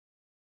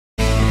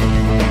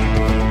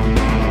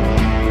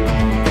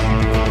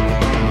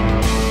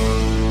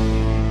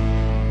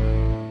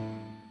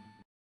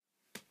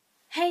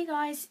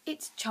guys,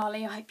 it's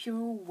Charlie. I hope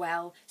you're all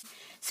well.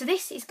 So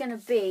this is going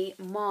to be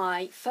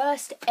my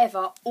first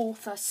ever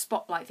author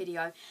spotlight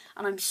video,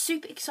 and I'm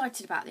super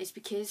excited about this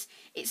because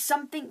it's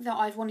something that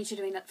I've wanted to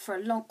do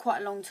for quite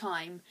a long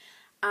time.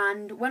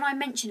 And when I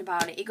mentioned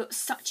about it, it got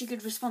such a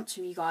good response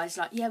from you guys.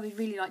 Like, yeah, we'd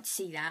really like to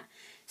see that.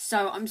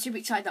 So I'm super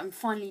excited that I'm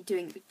finally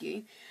doing it with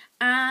you.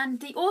 And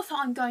the author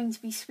I'm going to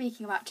be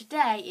speaking about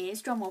today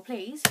is, drumroll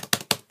please,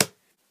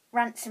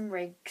 Ransom.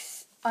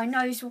 I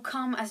know this will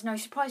come as no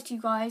surprise to you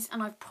guys,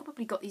 and I've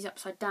probably got these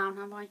upside down,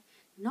 have I?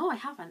 No, I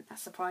haven't.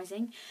 That's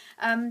surprising.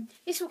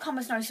 This will come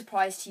as no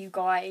surprise to you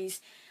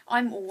guys.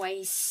 I'm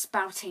always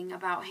spouting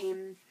about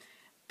him,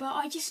 but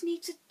I just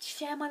need to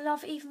share my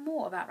love even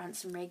more about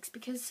Ransom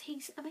because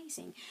he's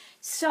amazing.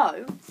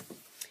 So,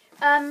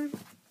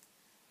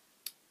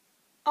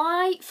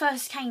 I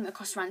first came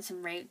across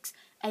Ransom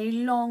a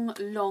long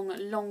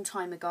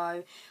time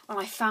ago when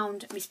I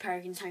found Miss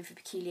Peregrine's Home for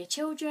Peculiar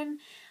Children.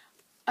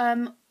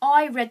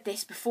 I read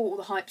this before all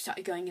the hype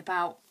started going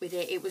about with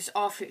it. It was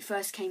after it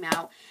first came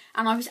out,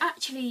 and I was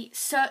actually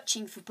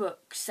searching for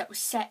books that were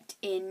set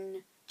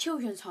in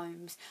children's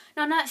homes.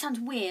 Now, I know that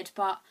sounds weird,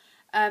 but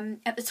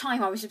at the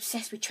time I was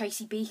obsessed with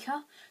Tracy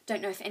Beaker.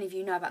 Don't know if any of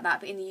you know about that,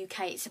 but in the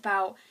UK it's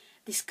about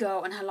this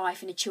girl and her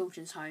life in a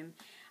children's home,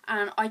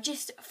 and I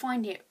just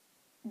find it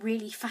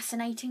really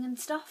fascinating and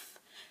stuff.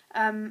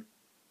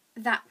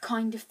 That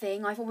kind of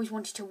thing. I've always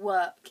wanted to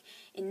work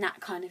in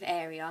that kind of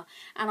area,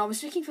 and I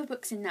was looking for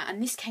books in that,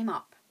 and this came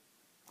up.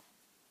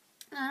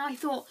 And I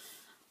thought,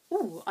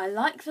 oh, I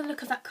like the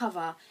look of that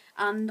cover,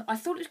 and I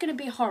thought it was going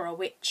to be a horror,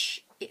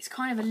 which it's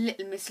kind of a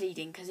little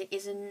misleading because it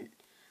isn't.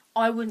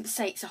 I wouldn't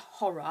say it's a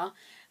horror.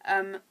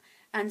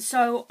 And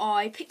so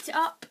I picked it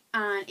up,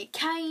 and it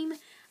came,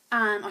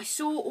 and I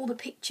saw all the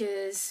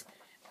pictures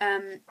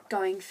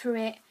going through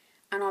it,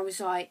 and I was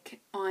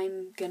like,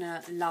 I'm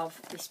gonna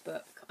love this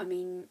book. I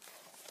mean,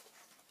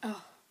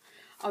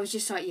 I was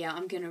just like, yeah,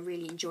 I'm gonna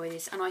really enjoy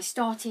this. And I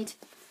started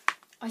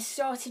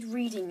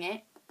reading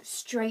it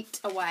straight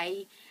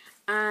away,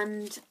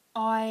 and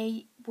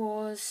I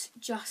was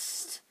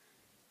just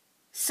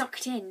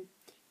sucked in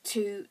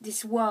to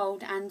this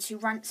world and to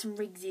Ransom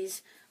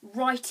Riggs's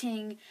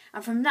writing.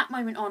 And from that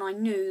moment on, I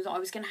knew that I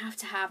was going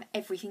to have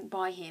everything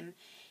by him.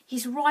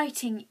 His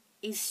writing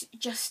is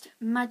just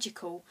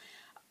magical.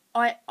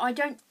 I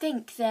don't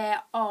think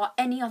there are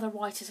any other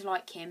writers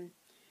like him.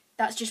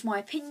 That's just my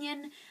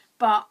opinion,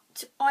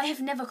 but I have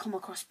never come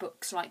across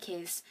books like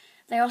his.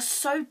 They are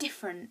so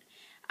different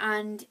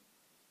and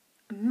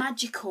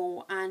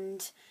magical,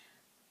 and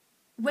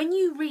when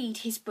you read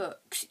his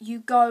books, you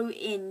go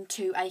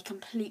into a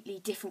completely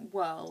different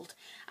world.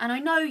 And I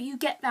know you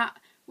get that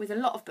with a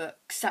lot of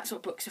books. That's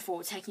what books are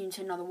for, taking you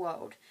into another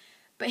world.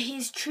 But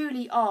his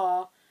truly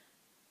are,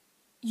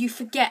 you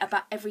forget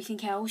about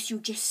everything else. You're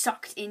just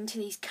sucked into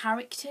these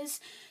characters.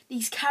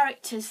 These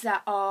characters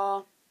that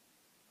are,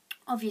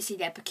 obviously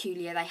they're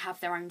peculiar, they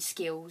have their own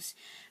skills,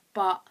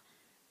 but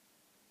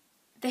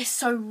they're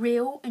so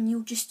real, and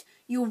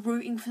you're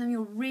rooting for them,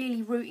 you're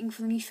really rooting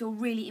for them, you feel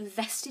really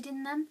invested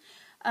in them.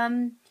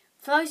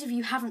 For those of you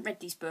who haven't read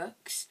these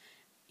books,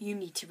 you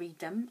need to read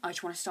them. I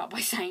just want to start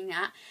by saying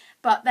that.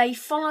 But they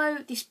follow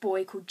this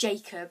boy called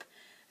Jacob,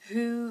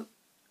 who,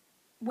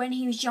 when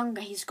he was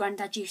younger, his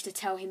granddad used to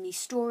tell him these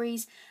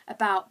stories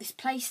about this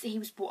place that he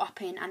was brought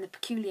up in and the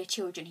peculiar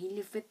children he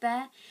lived with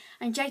there.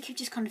 And Jacob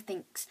just kind of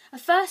thinks,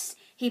 at first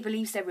he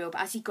believes they're real,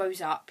 but as he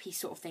grows up, he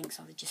sort of thinks,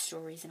 oh, they're just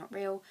stories, they're not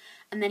real.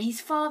 And then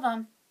his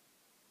grandfather,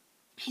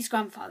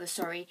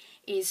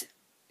 is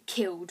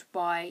killed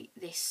by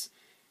this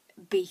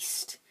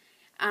beast.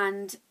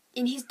 And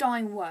in his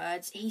dying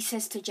words, he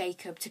says to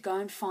Jacob to go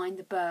and find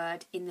the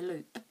bird in the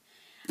loop.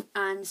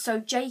 And so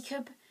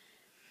Jacob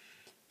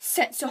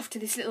sets off to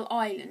this little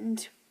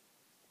island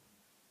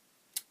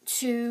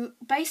to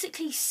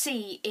basically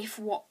see if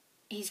what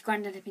his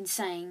granddad had been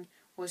saying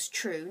was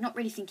true. Not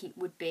really thinking it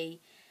would be,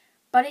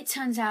 but it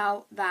turns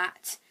out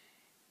that,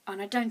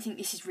 and I don't think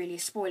this is really a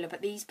spoiler,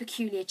 but these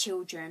peculiar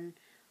children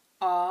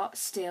are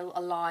still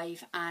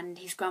alive, and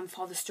his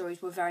grandfather's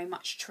stories were very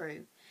much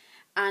true.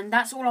 And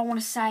that's all I want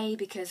to say,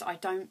 because I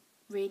don't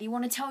really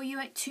want to tell you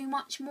it too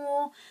much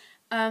more.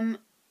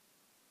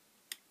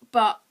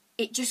 But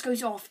it just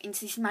goes off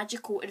into this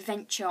magical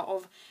adventure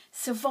of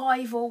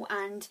survival,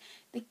 and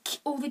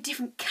all the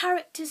different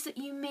characters that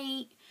you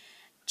meet.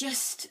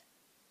 Just,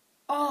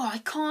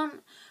 I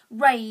can't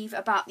rave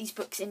about these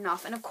books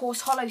enough. And of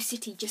course, Hollow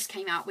City just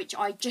came out, which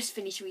I just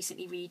finished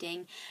recently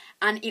reading,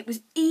 and it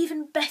was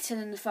even better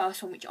than the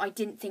first one, which I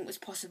didn't think was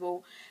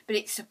possible, but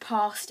it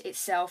surpassed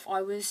itself.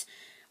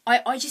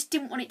 I just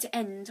didn't want it to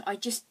end. I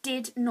just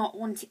did not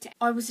want it to end.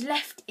 I was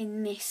left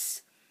in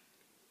this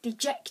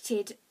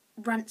dejected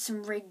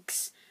Ransom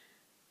Riggs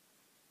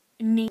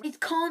need. I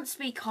can't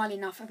speak highly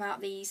enough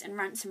about these and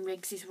Ransom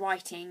Riggs'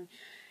 writing.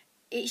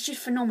 It's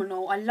just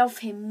phenomenal. I love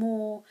him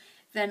more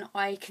than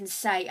I can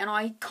say, and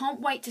I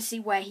can't wait to see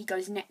where he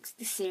goes next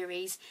this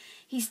series.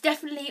 He's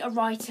definitely a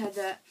writer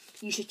that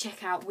you should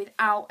check out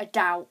without a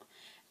doubt,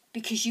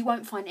 because you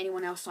won't find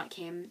anyone else like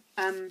him.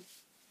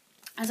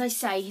 As I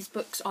say, his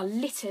books are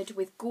littered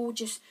with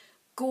gorgeous,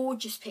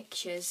 gorgeous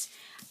pictures.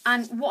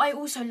 And what I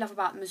also love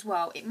about them as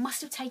well, it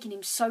must have taken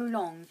him so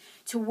long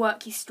to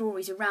work his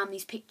stories around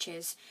these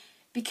pictures,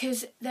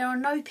 because there are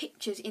no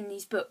pictures in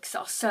these books that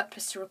are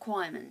surplus to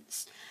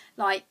requirements.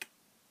 Like,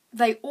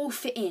 they all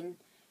fit in.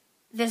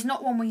 There's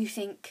not one where you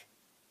think,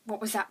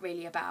 what was that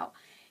really about?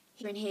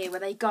 Here and here, where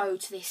they go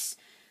to this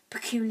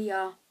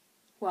peculiar,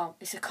 well,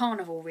 it's a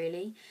carnival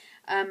really,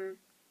 and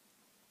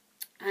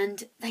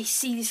they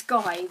see this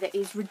guy that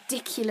is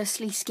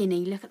ridiculously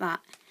skinny, look at that,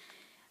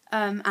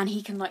 and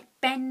he can like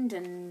bend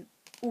and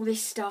all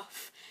this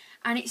stuff,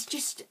 and it's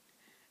just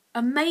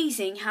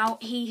amazing how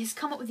he has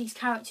come up with these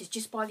characters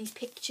just by these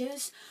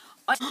pictures.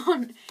 I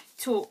can't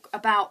talk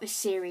about this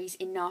series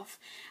enough,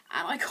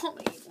 and I can't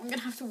believe I'm going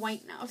to have to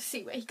wait now to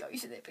see where he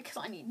goes with it, because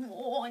I need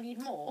more.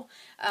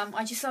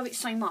 I just love it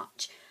so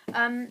much.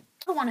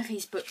 One of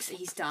his books that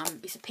he's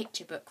done is a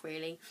picture book,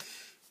 really.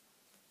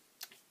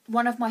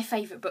 One of my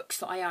favourite books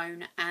that I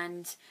own,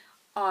 and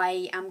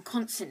I am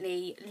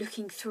constantly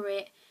looking through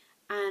it,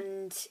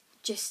 and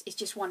it's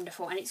just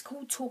wonderful. And it's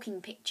called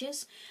Talking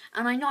Pictures,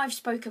 and I know I've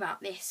spoke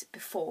about this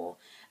before,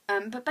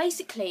 but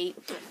basically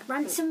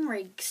Ransom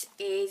Riggs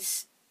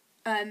is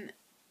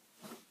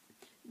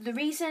the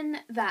reason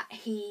that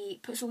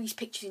he puts all these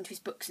pictures into his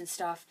books and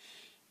stuff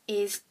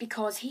is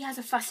because he has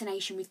a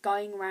fascination with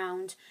going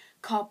around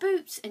car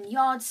boots and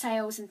yard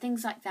sales and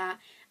things like that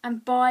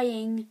and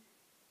buying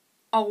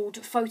old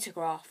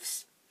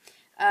photographs,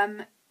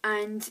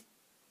 and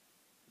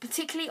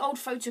particularly old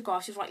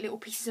photographs with like little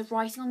pieces of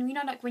writing on them. You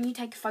know, like when you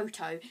take a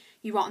photo,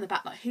 you write on the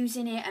back like who's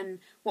in it and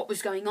what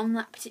was going on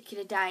that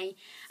particular day.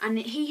 And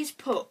he has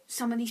put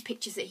some of these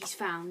pictures that he's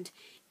found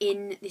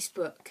in this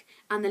book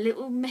and the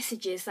little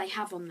messages they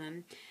have on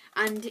them,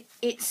 and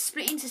it's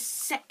split into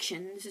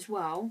sections as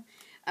well.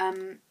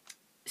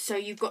 So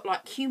you've got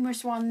like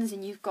humorous ones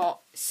and you've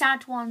got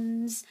sad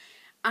ones,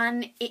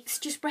 and it's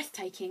just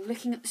breathtaking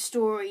looking at the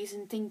stories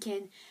and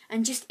thinking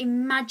and just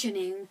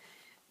imagining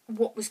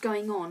what was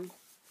going on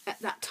at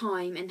that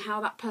time and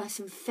how that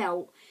person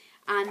felt.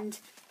 And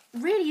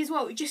really as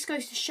well, it just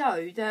goes to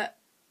show that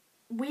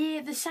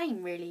we're the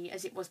same really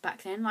as it was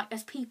back then. Like,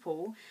 as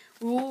people,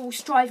 we're all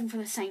striving for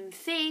the same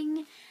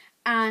thing,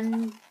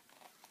 and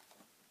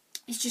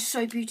it's just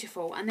so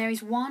beautiful. And there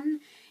is one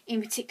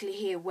in particular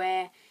here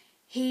where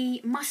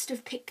he must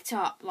have picked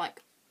up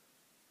like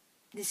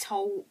this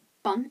whole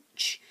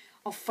bunch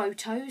of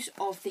photos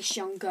of this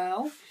young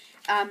girl,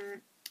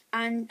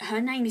 and her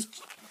name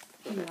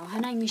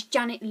is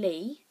Janet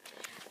Lee,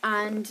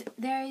 and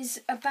there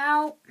is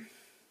about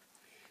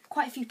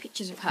quite a few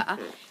pictures of her,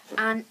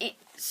 and it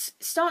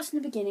starts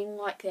in the beginning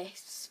like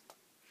this,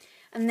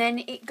 and then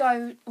it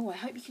goes, oh, I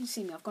hope you can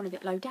see me, I've gone a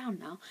bit low down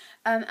now,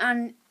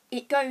 and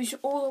it goes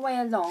all the way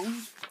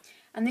along,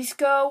 and this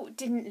girl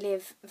didn't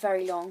live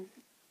very long,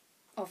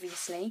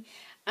 obviously,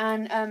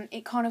 and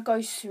it kind of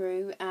goes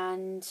through,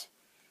 and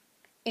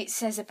it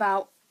says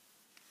about,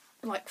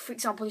 like, for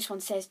example, this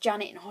one says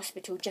Janet in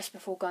hospital just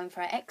before going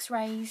for her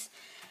x-rays,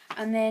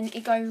 and then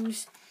it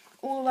goes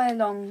all the way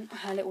along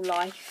her little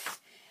life,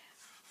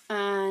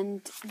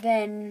 and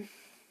then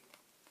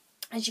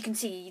as you can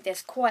see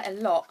there's quite a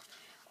lot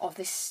of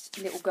this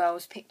little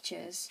girl's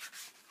pictures.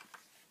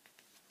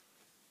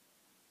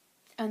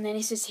 And then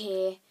it says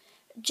here,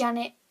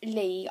 Janet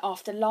Lee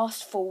after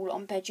last fall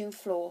on bedroom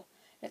floor,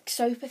 looked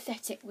so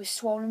pathetic with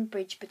swollen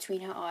bridge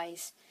between her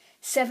eyes.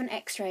 7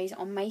 x-rays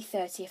on May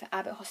 30th at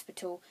Abbott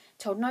Hospital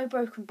told no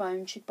broken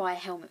bone, should buy a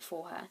helmet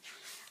for her.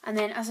 And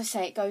then, as I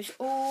say, it goes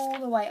all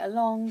the way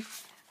along,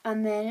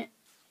 and then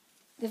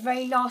the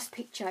very last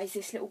picture is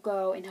this little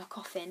girl in her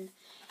coffin,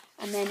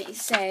 and then it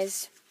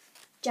says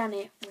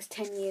Janet was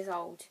 10 years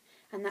old,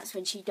 and that's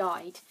when she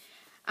died.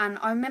 And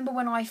I remember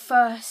when I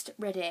first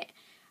read it,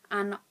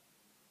 and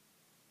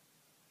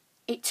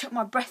it took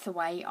my breath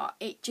away.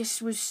 It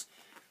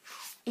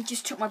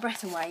just took my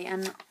breath away,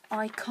 and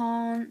I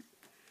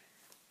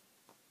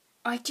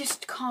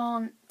just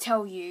can't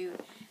tell you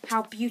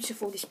how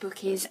beautiful this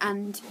book is,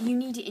 and you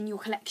need it in your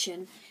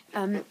collection.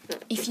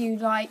 If you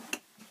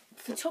like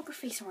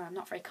photography, sorry, I'm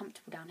not very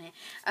comfortable down here.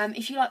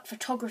 If you like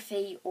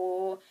photography,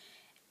 or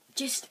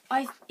just,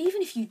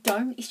 even if you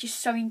don't, it's just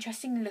so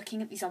interesting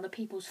looking at these other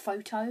people's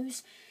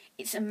photos.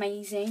 It's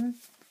amazing.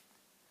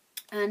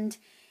 And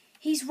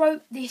he's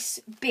wrote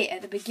this bit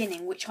at the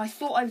beginning, which I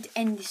thought I would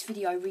end this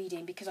video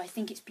reading because I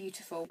think it's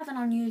beautiful. I have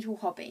an unusual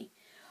hobby.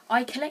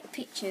 I collect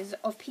pictures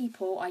of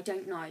people I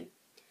don't know.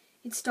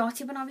 It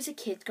started when I was a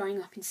kid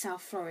growing up in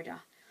South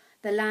Florida,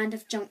 the land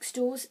of junk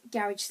stores,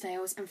 garage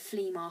sales and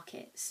flea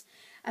markets,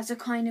 as a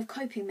kind of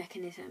coping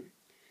mechanism.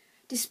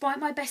 Despite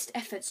my best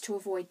efforts to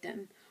avoid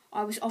them,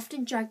 I was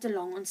often dragged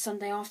along on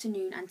Sunday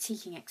afternoon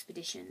antiquing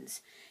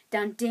expeditions,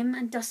 down dim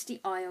and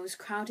dusty aisles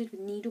crowded with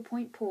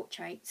needlepoint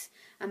portraits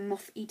and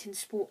moth-eaten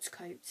sports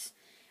coats,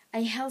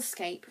 a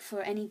hellscape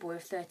for any boy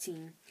of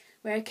 13,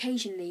 where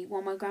occasionally,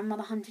 while my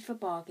grandmother hunted for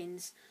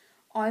bargains,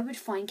 I would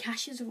find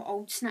caches of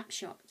old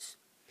snapshots.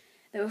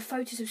 There were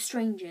photos of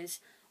strangers,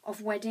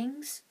 of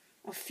weddings,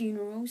 of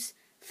funerals,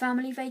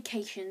 family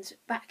vacations,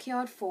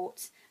 backyard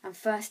forts and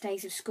first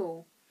days of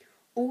school,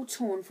 all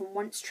torn from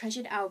once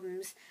treasured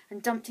albums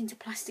and dumped into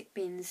plastic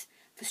bins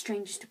for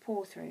strangers to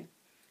pore through.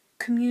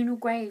 Communal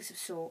graves of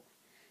sort,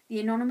 the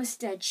anonymous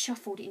dead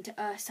shuffled into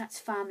ersatz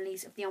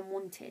families of the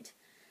unwanted.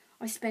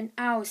 I spent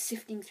hours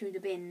sifting through the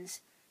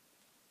bins,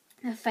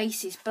 their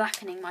faces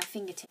blackening my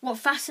fingertips. What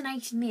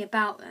fascinated me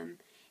about them,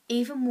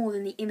 even more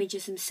than the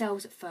images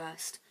themselves at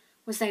first,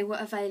 was they were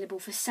available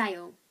for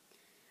sale.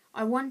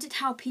 I wondered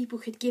how people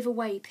could give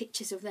away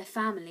pictures of their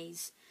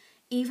families,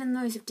 even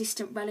those of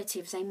distant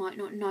relatives they might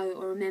not know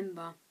or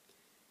remember.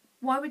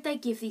 Why would they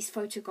give these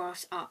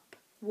photographs up?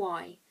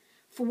 Why?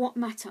 For what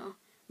matter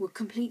would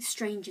complete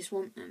strangers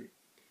want them?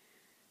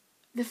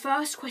 The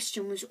first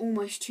question was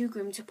almost too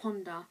grim to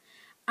ponder.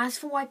 As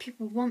for why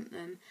people want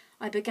them,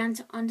 I began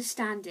to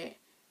understand it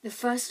the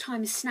first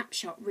time a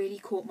snapshot really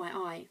caught my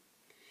eye.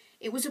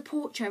 It was a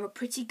portrait of a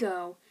pretty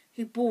girl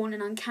who bore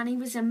an uncanny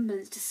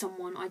resemblance to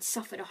someone I'd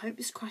suffered a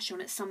hopeless crush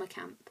on at summer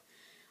camp.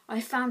 I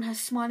found her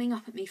smiling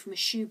up at me from a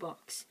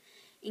shoebox,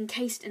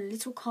 encased in a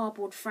little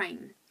cardboard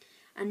frame,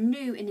 and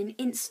knew in an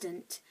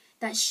instant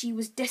that she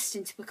was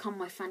destined to become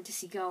my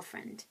fantasy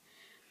girlfriend.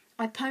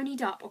 I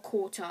ponied up a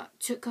quarter,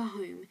 took her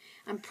home,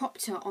 and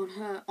propped her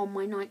on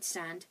my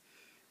nightstand,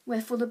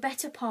 where for the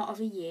better part of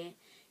a year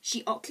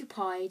she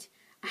occupied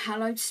a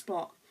hallowed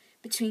spot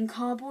between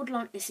cardboard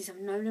likenesses of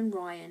Nolan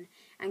Ryan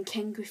and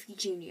Ken Griffey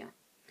Jr.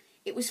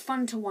 It was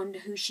fun to wonder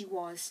who she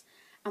was,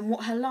 and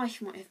what her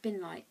life might have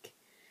been like.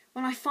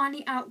 When I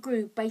finally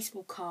outgrew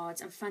baseball cards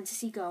and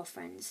fantasy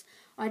girlfriends,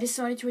 I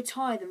decided to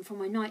retire them from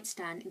my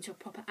nightstand into a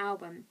proper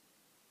album.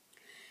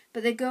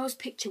 But the girl's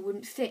picture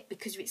wouldn't fit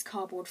because of its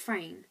cardboard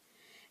frame.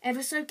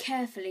 Ever so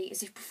carefully,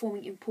 as if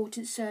performing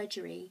important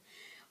surgery,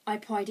 I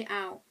pried it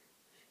out.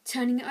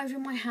 Turning it over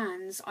in my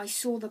hands, I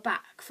saw the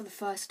back for the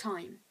first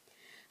time.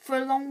 For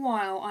a long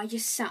while, I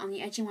just sat on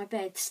the edge of my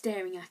bed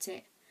staring at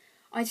it.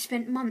 I'd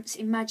spent months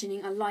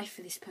imagining a life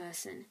for this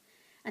person,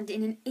 and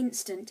in an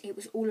instant it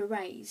was all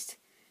erased.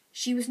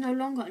 She was no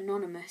longer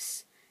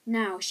anonymous.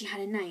 Now she had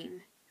a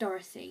name,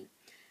 Dorothy,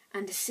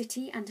 and a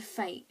city and a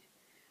fate.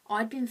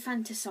 I'd been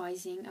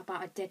fantasizing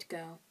about a dead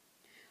girl.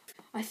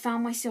 I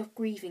found myself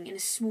grieving in a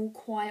small,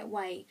 quiet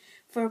way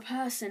for a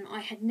person I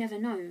had never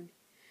known,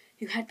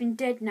 who had been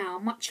dead now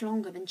much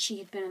longer than she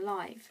had been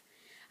alive,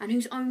 and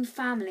whose own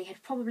family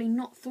had probably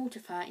not thought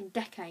of her in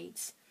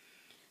decades.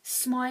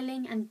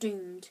 Smiling and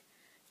doomed,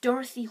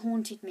 Dorothy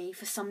haunted me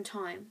for some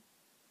time.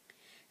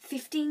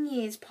 15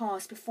 years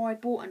passed before I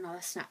bought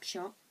another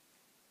snapshot.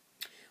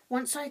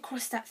 Once I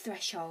crossed that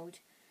threshold,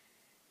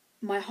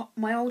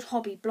 my old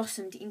hobby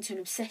blossomed into an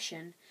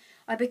obsession.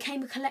 I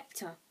became a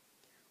collector,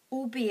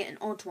 albeit an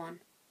odd one.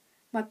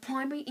 My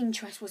primary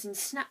interest was in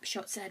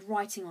snapshots that had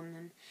writing on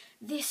them.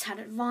 This had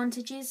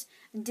advantages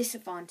and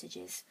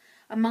disadvantages.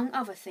 Among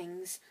other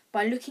things,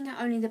 by looking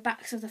at only the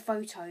backs of the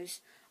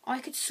photos, I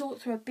could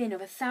sort through a bin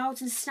of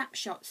 1,000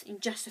 snapshots in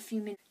just a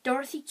few minutes.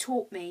 Dorothy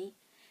taught me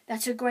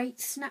that a great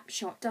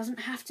snapshot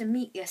doesn't have to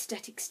meet the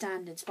aesthetic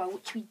standards by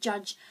which we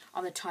judge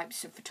other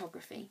types of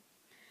photography.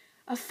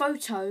 A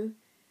photo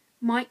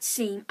might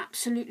seem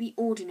absolutely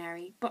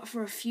ordinary, but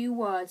for a few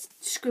words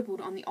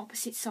scribbled on the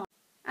opposite side.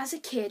 As a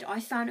kid, I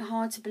found it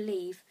hard to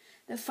believe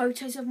that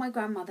photos of my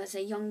grandmother as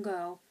a young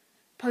girl,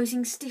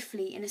 posing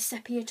stiffly in a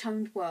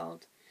sepia-toned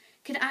world,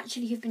 could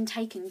actually have been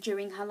taken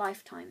during her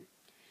lifetime.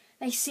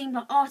 They seemed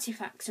like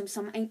artifacts from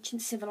some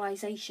ancient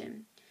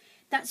civilization.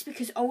 That's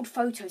because old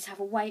photos have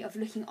a way of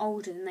looking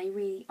older than they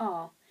really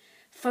are,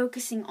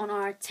 focusing on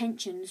our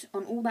attentions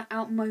on all that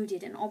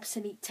outmoded and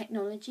obsolete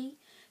technology,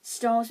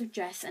 styles of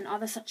dress and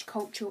other such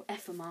cultural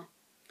ephemera.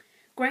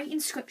 Great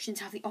inscriptions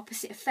have the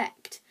opposite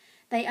effect.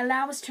 They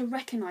allow us to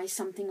recognise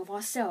something of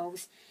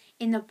ourselves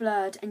in the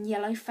blurred and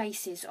yellow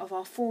faces of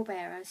our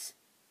forebearers.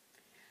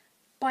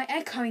 By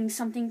echoing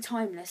something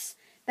timeless,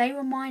 they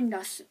remind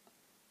us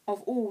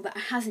of all that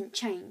hasn't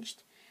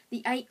changed,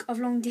 the ache of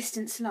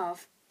long-distance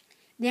love,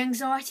 the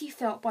anxiety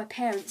felt by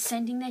parents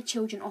sending their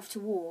children off to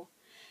war,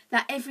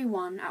 that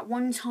everyone at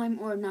one time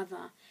or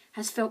another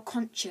has felt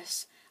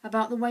conscious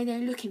about the way they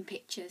look in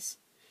pictures.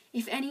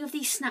 If any of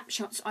these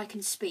snapshots I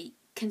can speak,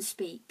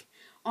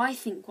 I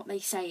think what they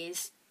say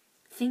is,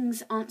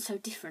 things aren't so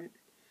different.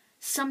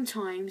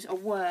 Sometimes a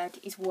word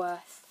is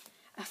worth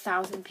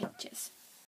 1,000 pictures.